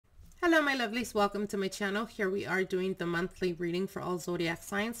Hello my lovelies, welcome to my channel. Here we are doing the monthly reading for all zodiac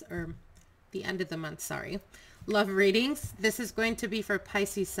signs, or the end of the month, sorry. Love readings. This is going to be for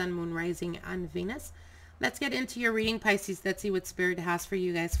Pisces, Sun, Moon, Rising, and Venus. Let's get into your reading, Pisces. Let's see what Spirit has for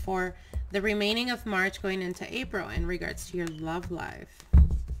you guys for the remaining of March going into April in regards to your love life.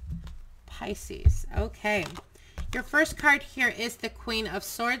 Pisces. Okay. Your first card here is the Queen of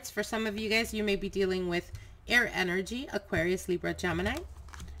Swords. For some of you guys, you may be dealing with air energy, Aquarius, Libra, Gemini.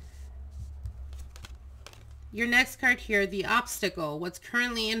 Your next card here, the obstacle, what's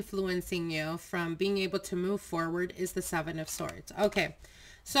currently influencing you from being able to move forward, is the Seven of Swords. Okay,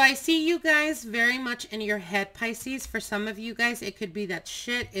 so I see you guys very much in your head, Pisces. For some of you guys, it could be that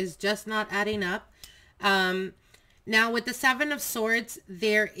shit is just not adding up. Now with the Seven of Swords,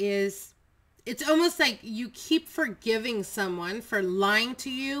 it's almost like you keep forgiving someone for lying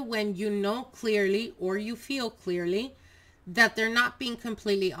to you when you know clearly, or you feel clearly, that they're not being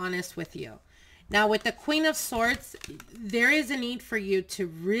completely honest with you. Now, with the Queen of Swords, there is a need for you to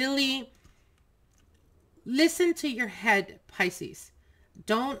really listen to your head, Pisces.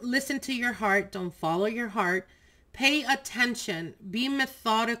 Don't listen to your heart. Don't follow your heart. Pay attention. Be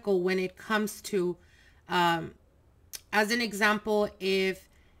methodical when it comes to, as an example, if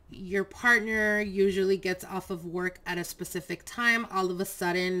your partner usually gets off of work at a specific time, all of a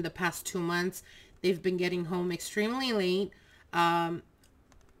sudden, the past 2 months, they've been getting home extremely late.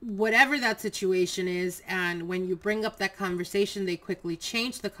 Whatever that situation is, and when you bring up that conversation, they quickly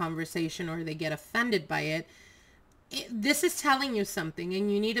change the conversation or they get offended by it. This is telling you something,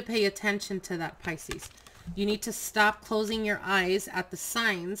 and you need to pay attention to that, Pisces. You need to stop closing your eyes at the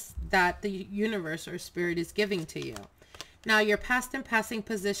signs that the universe or spirit is giving to you. Now, your past and passing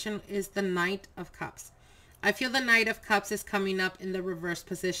position is the Knight of Cups. I feel the Knight of Cups is coming up in the reverse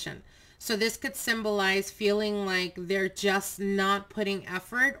position. So this could symbolize feeling like they're just not putting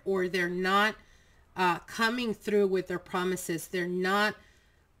effort, or they're not coming through with their promises. They're not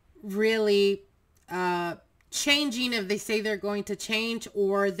really changing if they say they're going to change,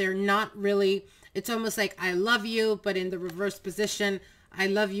 or they're not really, it's almost like I love you, but in the reverse position, I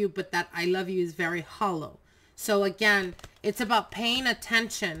love you, but that I love you is very hollow. So again, it's about paying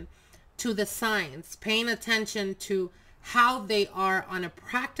attention to the signs, paying attention to how they are on a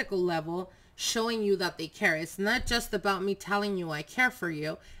practical level, showing you that they care. It's not just about me telling you I care for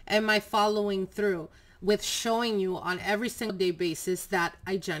you and my following through with showing you on every single day basis that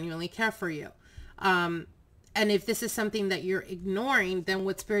I genuinely care for you. And if this is something that you're ignoring, then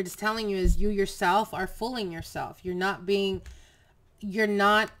what Spirit is telling you is you yourself are fooling yourself. You're not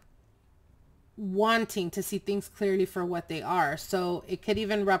wanting to see things clearly for what they are. So it could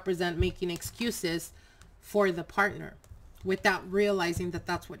even represent making excuses for the partner without realizing that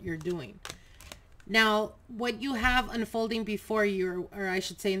that's what you're doing. Now, what you have unfolding before you, or I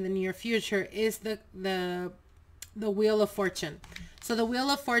should say in the near future, is the Wheel of Fortune. So the Wheel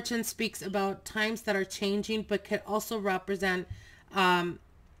of Fortune speaks about times that are changing, but could also represent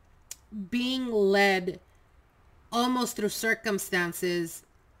being led almost through circumstances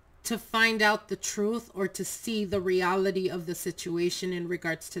to find out the truth, or to see the reality of the situation in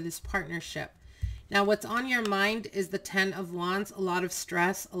regards to this partnership. Now, what's on your mind is the 10 of Wands, a lot of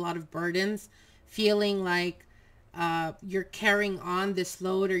stress, a lot of burdens, feeling like you're carrying on this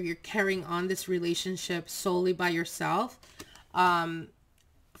load, or you're carrying on this relationship solely by yourself.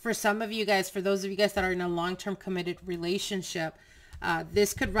 For some of you guys, for those of you guys that are in a long-term committed relationship,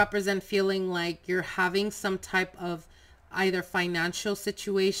 this could represent feeling like you're having some type of either financial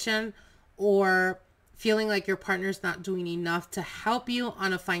situation, or feeling like your partner's not doing enough to help you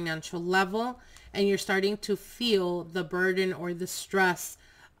on a financial level, and you're starting to feel the burden or the stress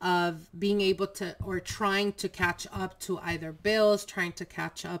of being able to, or trying to catch up to either bills, trying to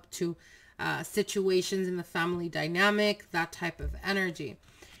catch up to situations in the family dynamic, that type of energy.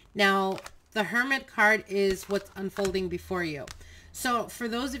 Now, the Hermit card is what's unfolding before you. So for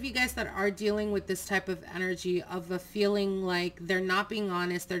those of you guys that are dealing with this type of energy of a feeling like they're not being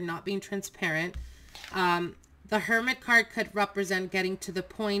honest, they're not being transparent, the Hermit card could represent getting to the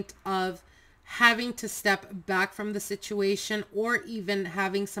point of having to step back from the situation, or even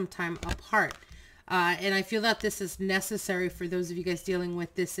having some time apart. And I feel that this is necessary for those of you guys dealing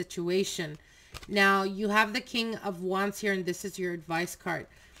with this situation. Now, you have the King of Wands here, and this is your advice card.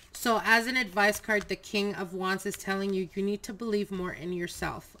 So as an advice card, the King of Wands is telling you, you need to believe more in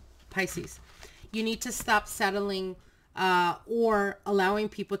yourself, Pisces. You need to stop settling or allowing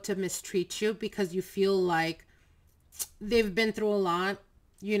people to mistreat you because you feel like they've been through a lot.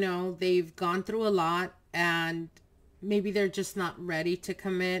 You know, they've gone through a lot, and maybe they're just not ready to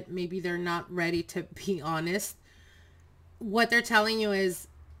commit. Maybe they're not ready to be honest. What they're telling you is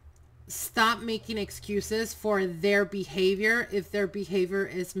stop making excuses for their behavior if their behavior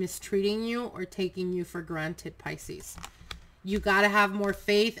is mistreating you or taking you for granted, Pisces. You got to have more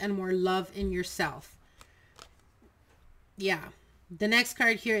faith and more love in yourself. Yeah. The next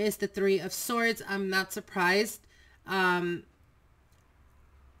card here is the Three of Swords. I'm not surprised.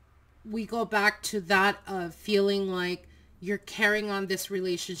 We go back to that of feeling like you're carrying on this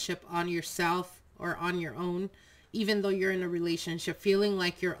relationship on yourself or on your own, even though you're in a relationship, feeling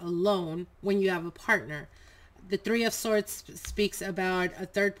like you're alone when you have a partner. The Three of Swords speaks about a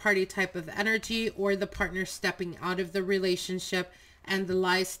third party type of energy, or the partner stepping out of the relationship and the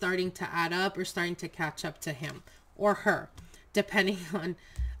lies starting to add up or starting to catch up to him or her, depending on,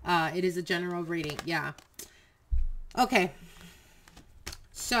 it is a general reading. Yeah. Okay.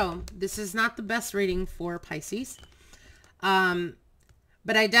 So this is not the best reading for Pisces. But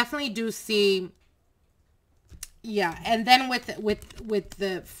I definitely do see, yeah. And then with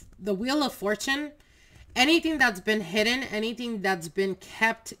the Wheel of Fortune, anything that's been hidden, anything that's been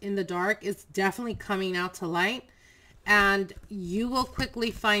kept in the dark is definitely coming out to light. And you will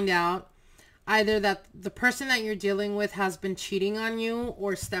quickly find out either that the person that you're dealing with has been cheating on you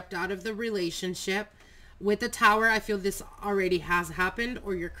or stepped out of the relationship. With the Tower, I feel this already has happened,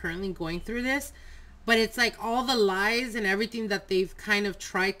 or you're currently going through this. But it's like all the lies and everything that they've kind of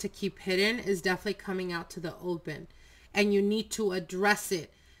tried to keep hidden is definitely coming out to the open. And you need to address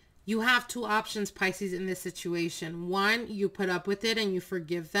it. You have two options, Pisces, in this situation. One, you put up with it and you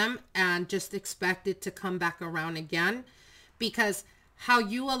forgive them and just expect it to come back around again. Because how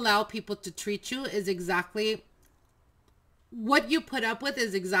you allow people to treat you is exactly what you put up with,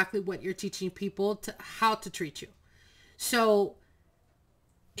 is exactly what you're teaching people to how to treat you. So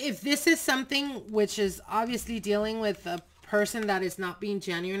if this is something which is obviously dealing with a person that is not being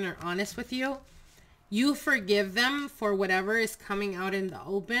genuine or honest with you, you forgive them for whatever is coming out in the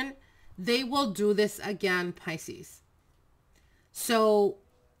open. They will do this again, Pisces. So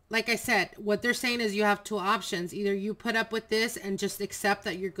like I said, what they're saying is you have two options. Either you put up with this and just accept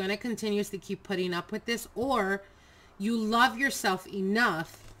that you're going to continuously keep putting up with this, or you love yourself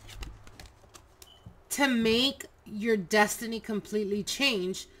enough to make your destiny completely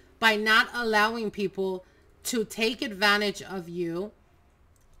change by not allowing people to take advantage of you,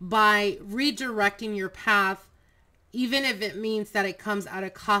 by redirecting your path, even if it means that it comes at a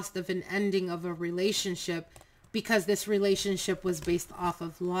cost of an ending of a relationship, because this relationship was based off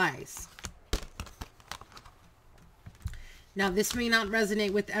of lies. Now, this may not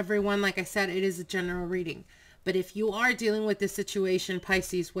resonate with everyone. Like I said, it is a general reading. But if you are dealing with this situation,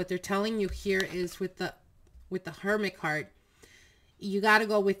 Pisces, what they're telling you here is with the Hermit card, you got to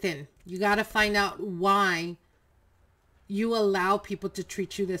go within. You got to find out why you allow people to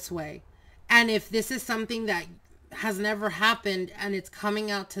treat you this way. And if this is something that has never happened and it's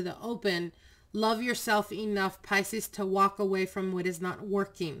coming out to the open, love yourself enough, Pisces, to walk away from what is not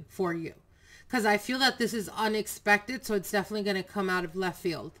working for you. Because I feel that this is unexpected, so it's definitely going to come out of left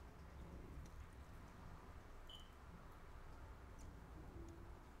field.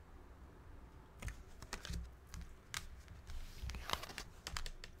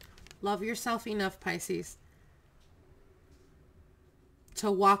 Love yourself enough, Pisces,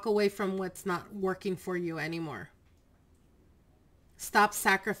 to walk away from what's not working for you anymore. Stop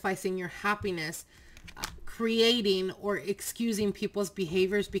sacrificing your happiness, creating or excusing people's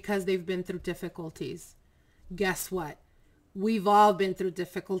behaviors because they've been through difficulties. Guess what? We've all been through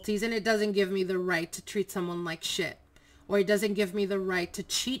difficulties, and it doesn't give me the right to treat someone like shit. Or it doesn't give me the right to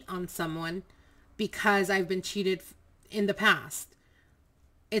cheat on someone because I've been cheated in the past.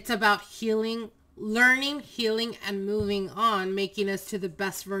 It's about healing, learning, healing, and moving on, making us to the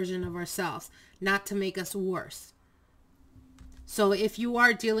best version of ourselves, not to make us worse. So if you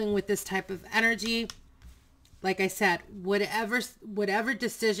are dealing with this type of energy, like I said, whatever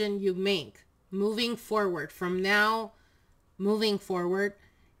decision you make moving forward, from now moving forward,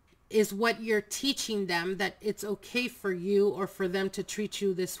 is what you're teaching them, that it's okay for you or for them to treat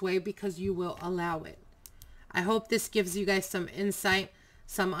you this way because you will allow it. I hope this gives you guys some insight,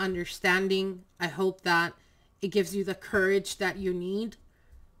 some understanding. I hope that it gives you the courage that you need.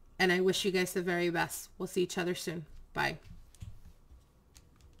 And I wish you guys the very best. We'll see each other soon. Bye.